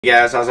Hey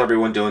guys, how's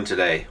everyone doing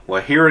today?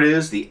 Well, here it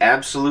is, the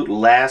absolute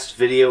last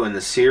video in the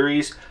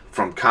series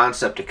from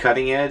concept to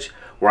cutting edge,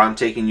 where I'm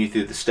taking you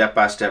through the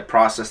step-by-step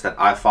process that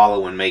I follow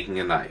when making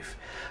a knife.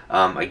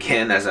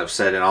 Again, as I've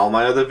said in all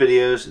my other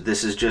videos,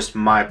 this is just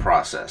my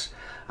process.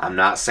 I'm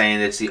not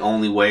saying it's the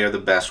only way or the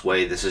best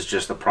way. This is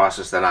just the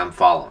process that I'm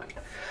following.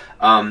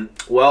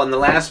 Well, in the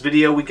last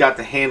video we got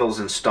the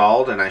handles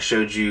installed and I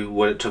showed you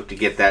what it took to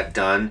get that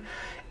done.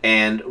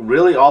 And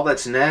really all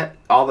that's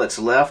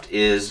left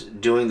is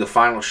doing the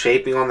final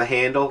shaping on the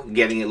handle,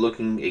 getting it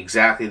looking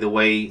exactly the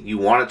way you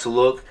want it to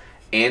look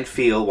and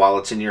feel while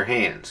it's in your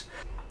hands.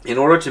 In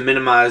order to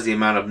minimize the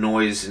amount of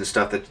noise and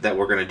stuff that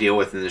we're going to deal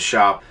with in the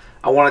shop,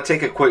 I want to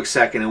take a quick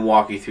second and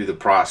walk you through the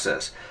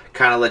process,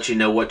 kind of let you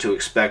know what to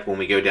expect when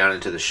we go down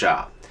into the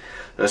shop.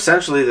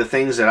 Essentially, the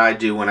things that I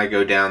do when I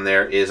go down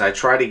there is I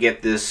try to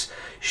get this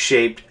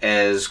shaped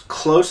as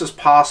close as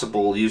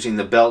possible using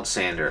the belt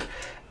sander.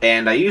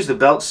 And I use the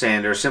belt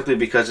sander simply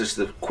because it's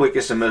the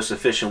quickest and most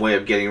efficient way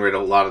of getting rid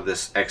of a lot of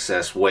this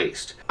excess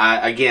waste.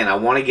 Again, I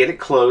want to get it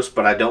close,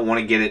 but I don't want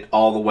to get it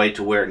all the way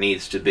to where it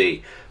needs to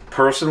be.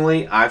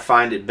 Personally, I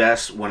find it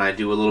best when I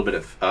do a little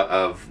bit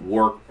of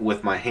work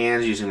with my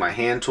hands, using my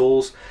hand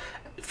tools,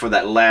 for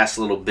that last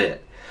little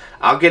bit.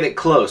 I'll get it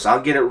close. I'll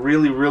get it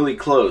really, really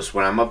close.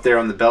 When I'm up there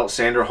on the belt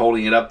sander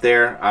holding it up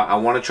there, I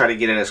want to try to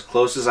get it as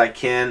close as I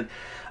can.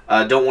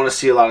 Don't want to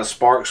see a lot of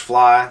sparks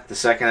fly. The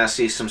second I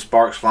see some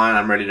sparks flying,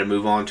 I'm ready to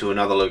move on to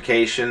another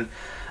location.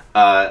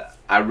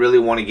 I really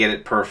want to get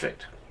it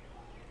perfect.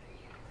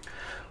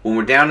 When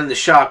we're down in the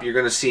shop, you're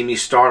going to see me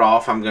start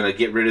off. I'm going to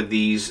get rid of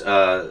these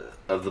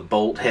of the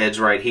bolt heads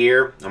right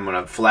here. I'm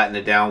going to flatten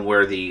it down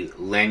where the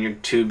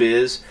lanyard tube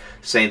is.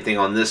 Same thing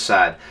on this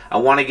side. I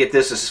want to get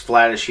this as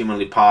flat as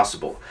humanly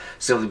possible,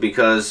 simply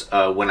because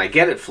when I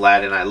get it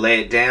flat and I lay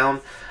it down,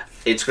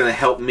 it's going to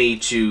help me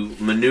to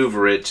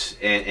maneuver it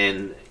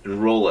and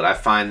roll it. I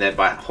find that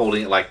by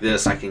holding it like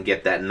this, I can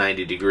get that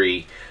 90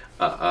 degree,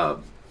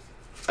 get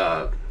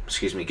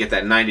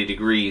that 90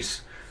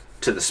 degrees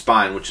to the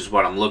spine, which is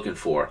what I'm looking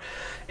for.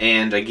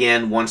 And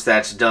again, once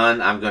that's done,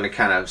 I'm going to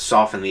kind of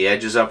soften the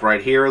edges up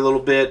right here a little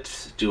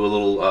bit, do a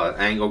little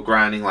angle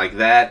grinding like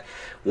that.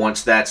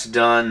 Once that's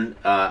done,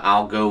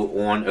 I'll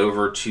go on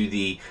over to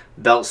the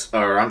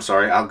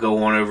I'll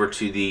go on over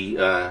to the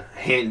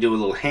do a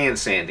little hand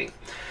sanding.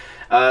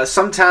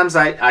 Sometimes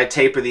I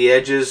taper the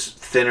edges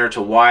thinner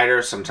to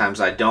wider. Sometimes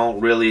I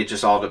don't. Really, it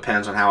just all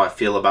depends on how I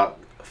feel about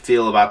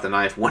the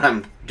knife when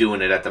I'm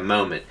doing it at the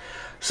moment.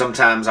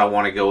 Sometimes I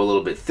want to go a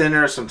little bit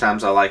thinner.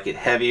 Sometimes I like it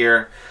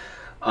heavier.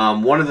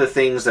 One of the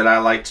things that I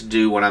like to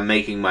do when I'm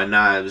making my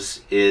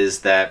knives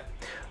is that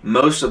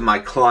most of my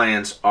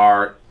clients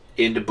are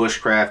into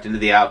bushcraft, into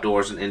the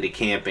outdoors, and into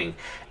camping.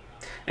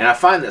 And I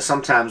find that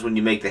sometimes when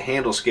you make the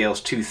handle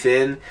scales too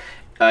thin,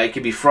 it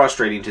can be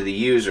frustrating to the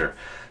user.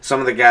 Some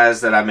of the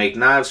guys that I make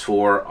knives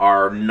for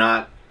are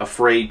not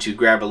afraid to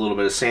grab a little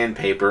bit of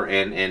sandpaper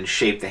and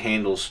shape the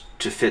handles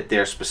to fit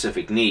their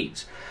specific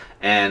needs.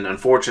 And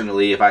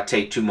unfortunately, if I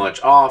take too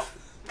much off,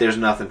 there's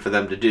nothing for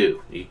them to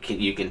do.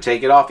 You can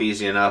take it off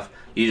easy enough,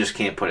 you just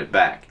can't put it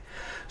back.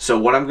 So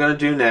what I'm going to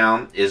do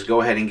now is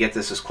go ahead and get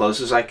this as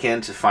close as I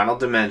can to final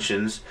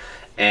dimensions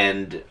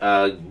and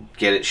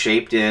get it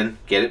shaped in,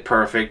 get it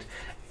perfect,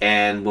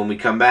 and when we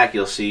come back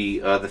you'll see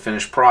the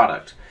finished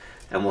product.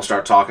 And we'll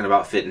start talking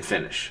about fit and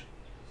finish.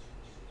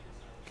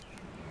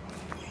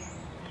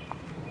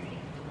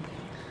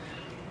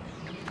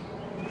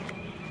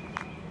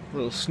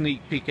 Little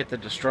sneak peek at the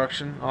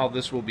destruction. All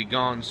this will be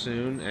gone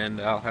soon,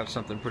 and I'll have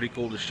something pretty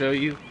cool to show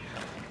you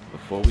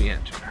before we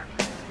enter.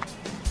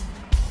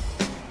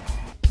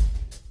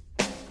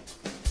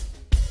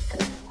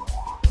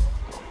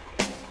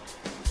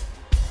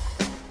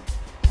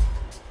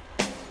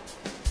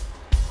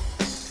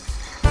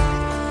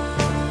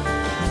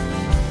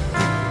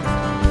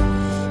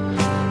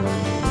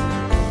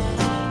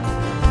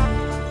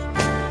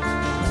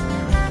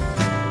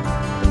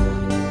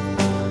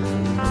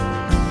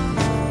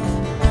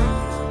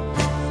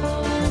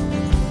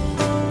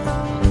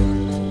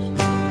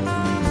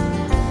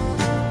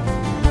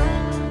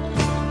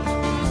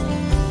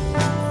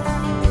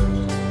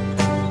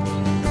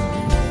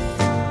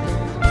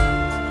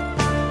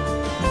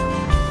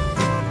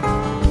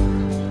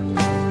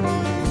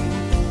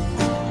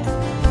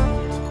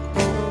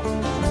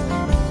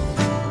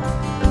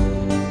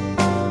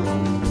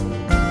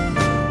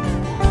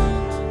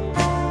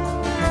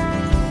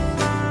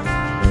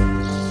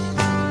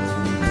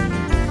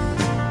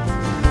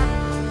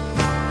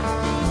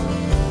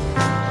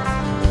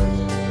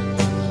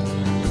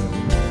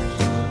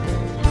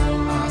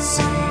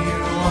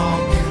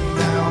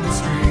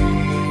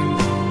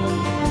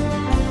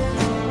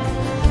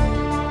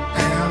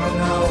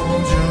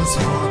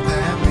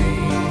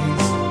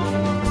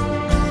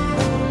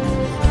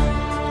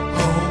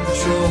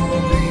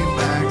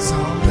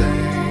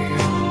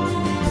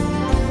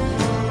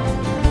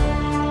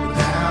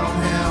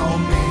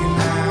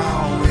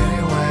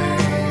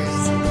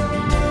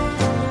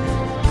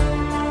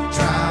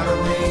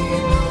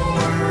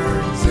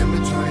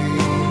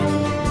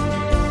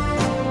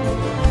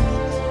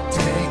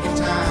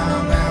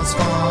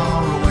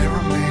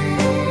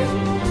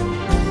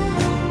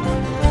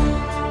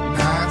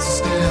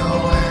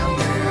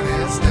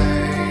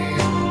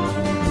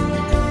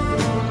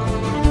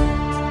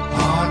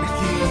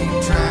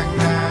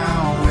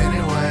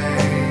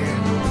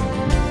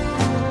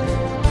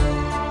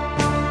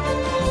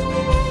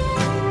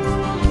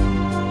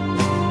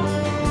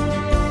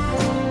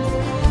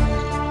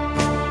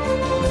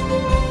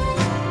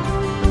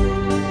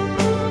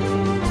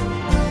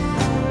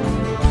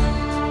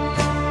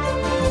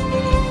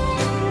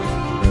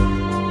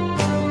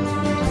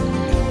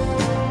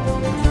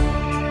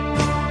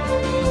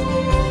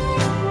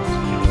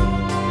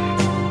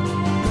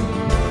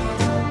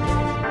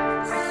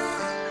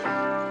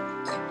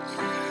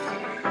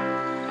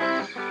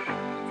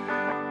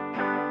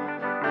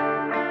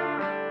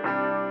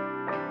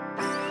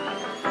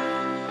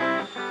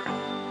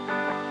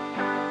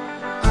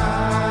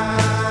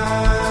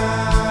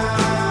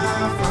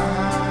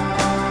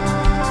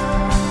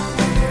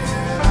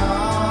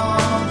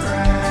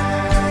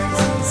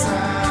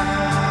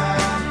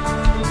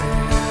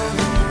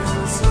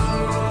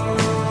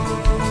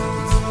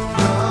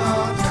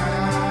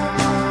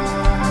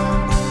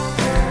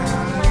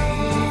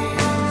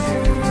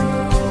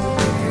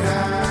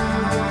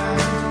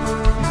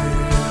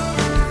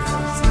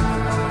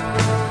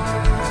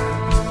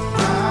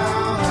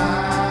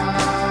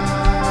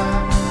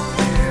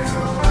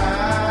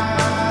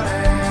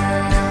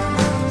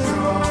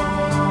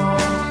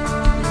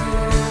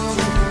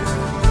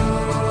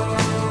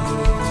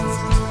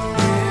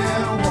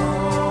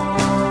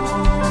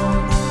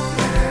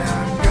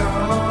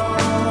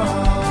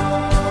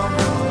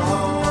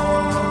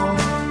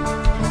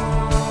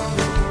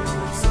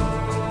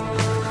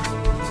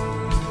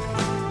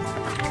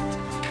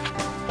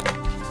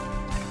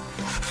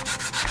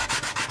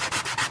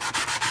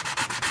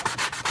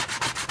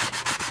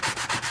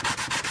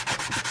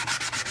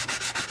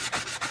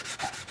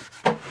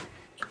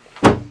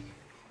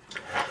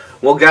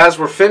 Well, guys,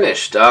 we're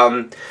finished.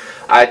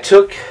 I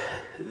took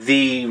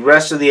the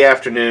rest of the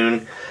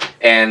afternoon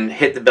and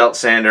hit the belt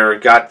sander,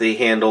 got the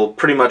handle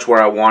pretty much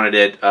where I wanted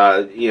it.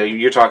 You know,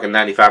 you're talking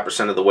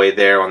 95% of the way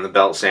there on the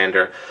belt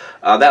sander.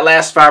 That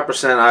last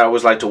 5% I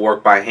always like to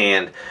work by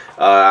hand.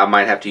 I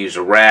might have to use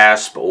a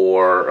rasp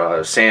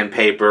or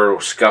sandpaper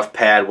or scuff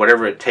pad,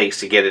 whatever it takes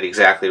to get it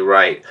exactly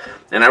right.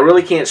 And I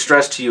really can't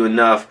stress to you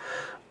enough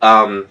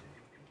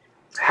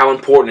how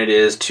important it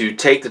is to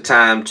take the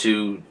time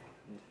to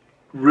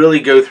really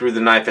go through the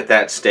knife at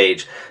that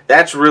stage.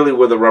 That's really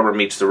where the rubber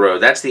meets the road.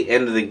 That's the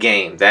end of the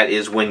game. That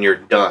is when you're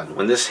done.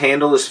 When this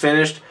handle is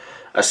finished,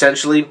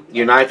 essentially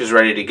your knife is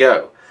ready to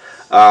go.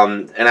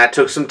 And I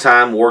took some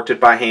time, worked it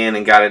by hand,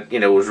 and got it, you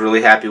know, was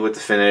really happy with the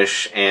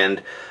finish,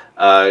 and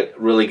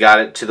really got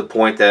it to the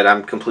point that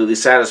I'm completely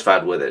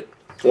satisfied with it.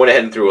 Went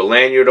ahead and threw a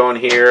lanyard on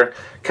here,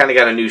 kind of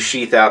got a new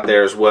sheath out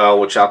there as well,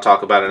 which I'll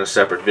talk about in a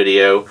separate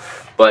video.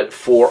 But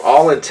for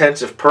all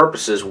intensive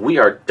purposes, we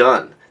are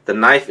done. The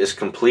knife is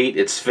complete,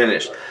 it's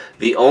finished.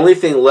 The only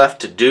thing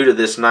left to do to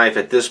this knife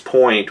at this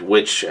point,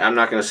 which I'm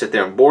not going to sit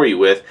there and bore you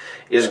with,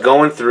 is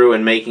going through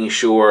and making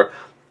sure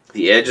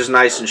the edge is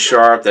nice and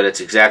sharp, that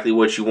it's exactly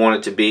what you want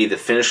it to be, the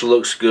finish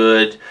looks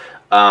good,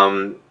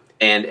 and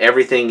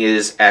everything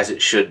is as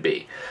it should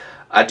be.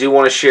 I do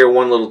want to share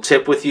one little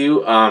tip with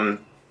you.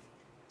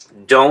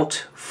 Don't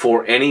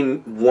for any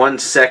 1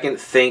 second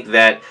think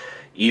that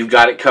you've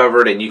got it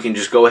covered and you can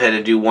just go ahead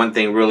and do one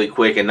thing really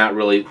quick and not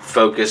really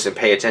focus and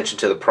pay attention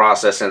to the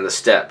process and the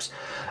steps.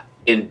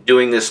 In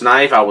doing this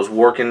knife, I was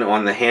working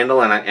on the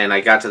handle, and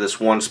I got to this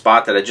one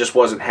spot that I just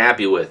wasn't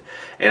happy with,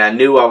 and I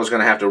knew I was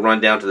going to have to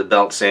run down to the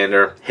belt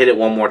sander, hit it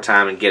one more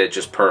time, and get it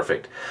just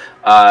perfect.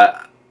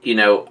 You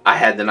know, I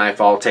had the knife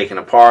all taken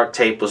apart,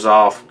 tape was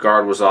off,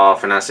 guard was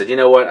off, and I said, you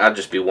know what, I'll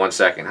just be 1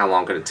 second. How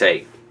long could it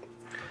take?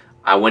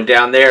 I went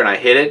down there and I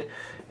hit it,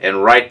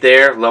 and right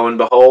there, lo and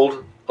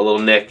behold, a little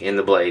nick in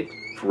the blade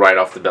right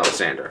off the belt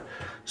sander.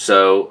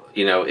 So,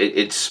 you know,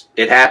 it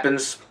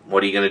happens.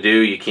 What are you going to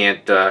do? You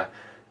can't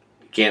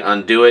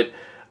undo it.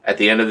 At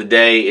the end of the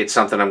day, it's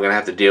something I'm going to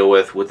have to deal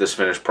with this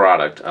finished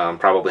product.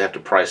 Probably have to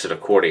price it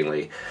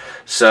accordingly.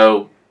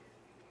 So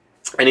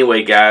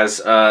anyway, guys,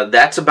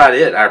 that's about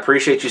it. I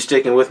appreciate you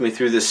sticking with me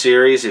through this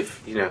series.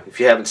 If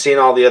you haven't seen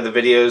all the other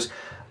videos,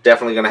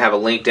 definitely going to have a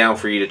link down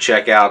for you to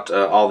check out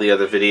all the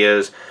other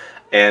videos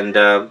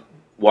and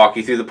walk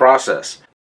you through the process.